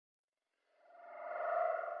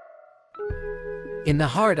In the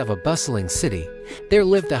heart of a bustling city, there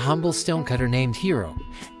lived a humble stonecutter named Hero.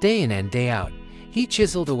 Day in and day out, he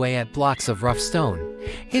chiseled away at blocks of rough stone,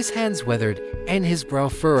 his hands weathered and his brow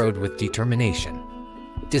furrowed with determination.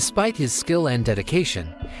 Despite his skill and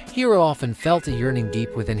dedication, Hero often felt a yearning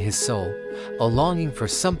deep within his soul, a longing for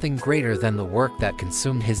something greater than the work that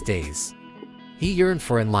consumed his days. He yearned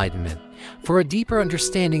for enlightenment, for a deeper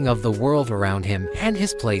understanding of the world around him and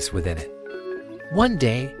his place within it. One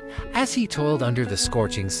day, as he toiled under the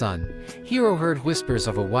scorching sun, Hero heard whispers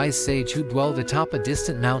of a wise sage who dwelled atop a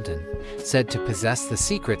distant mountain, said to possess the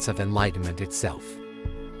secrets of enlightenment itself.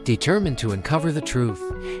 Determined to uncover the truth,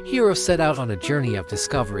 Hero set out on a journey of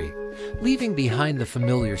discovery, leaving behind the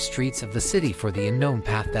familiar streets of the city for the unknown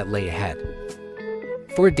path that lay ahead.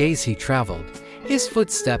 For days he traveled, his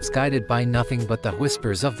footsteps guided by nothing but the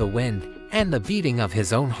whispers of the wind and the beating of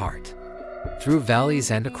his own heart. Through valleys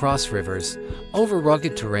and across rivers, over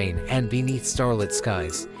rugged terrain and beneath starlit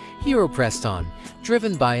skies, Hero pressed on,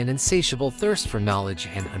 driven by an insatiable thirst for knowledge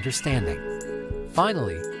and understanding.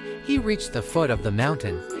 Finally, he reached the foot of the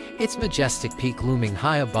mountain, its majestic peak looming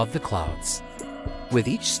high above the clouds. With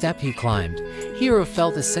each step he climbed, Hero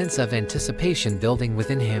felt a sense of anticipation building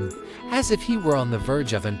within him, as if he were on the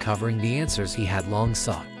verge of uncovering the answers he had long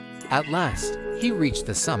sought. At last, he reached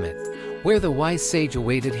the summit, where the wise sage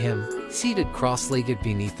awaited him, seated cross-legged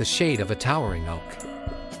beneath the shade of a towering oak.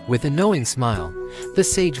 With a knowing smile, the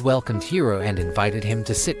sage welcomed Hero and invited him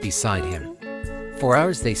to sit beside him. For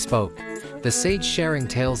hours they spoke, the sage sharing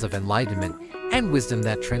tales of enlightenment and wisdom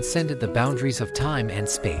that transcended the boundaries of time and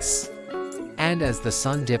space. And as the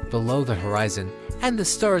sun dipped below the horizon and the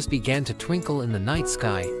stars began to twinkle in the night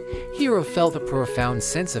sky, Hero felt a profound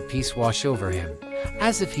sense of peace wash over him,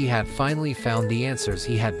 as if he had finally found the answers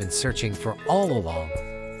he had been searching for all along.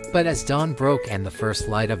 But as dawn broke and the first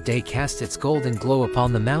light of day cast its golden glow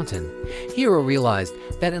upon the mountain, Hero realized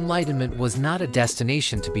that enlightenment was not a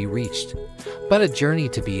destination to be reached, but a journey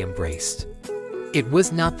to be embraced. It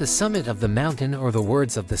was not the summit of the mountain or the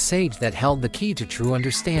words of the sage that held the key to true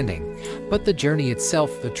understanding, but the journey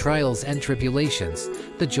itself, the trials and tribulations,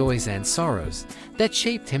 the joys and sorrows, that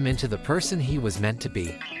shaped him into the person he was meant to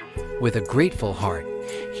be. With a grateful heart,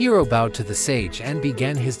 Hero bowed to the sage and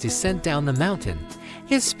began his descent down the mountain,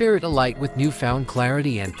 his spirit alight with newfound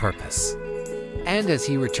clarity and purpose. And as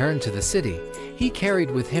he returned to the city, he carried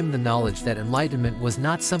with him the knowledge that enlightenment was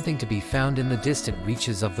not something to be found in the distant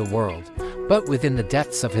reaches of the world, but within the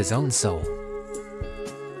depths of his own soul.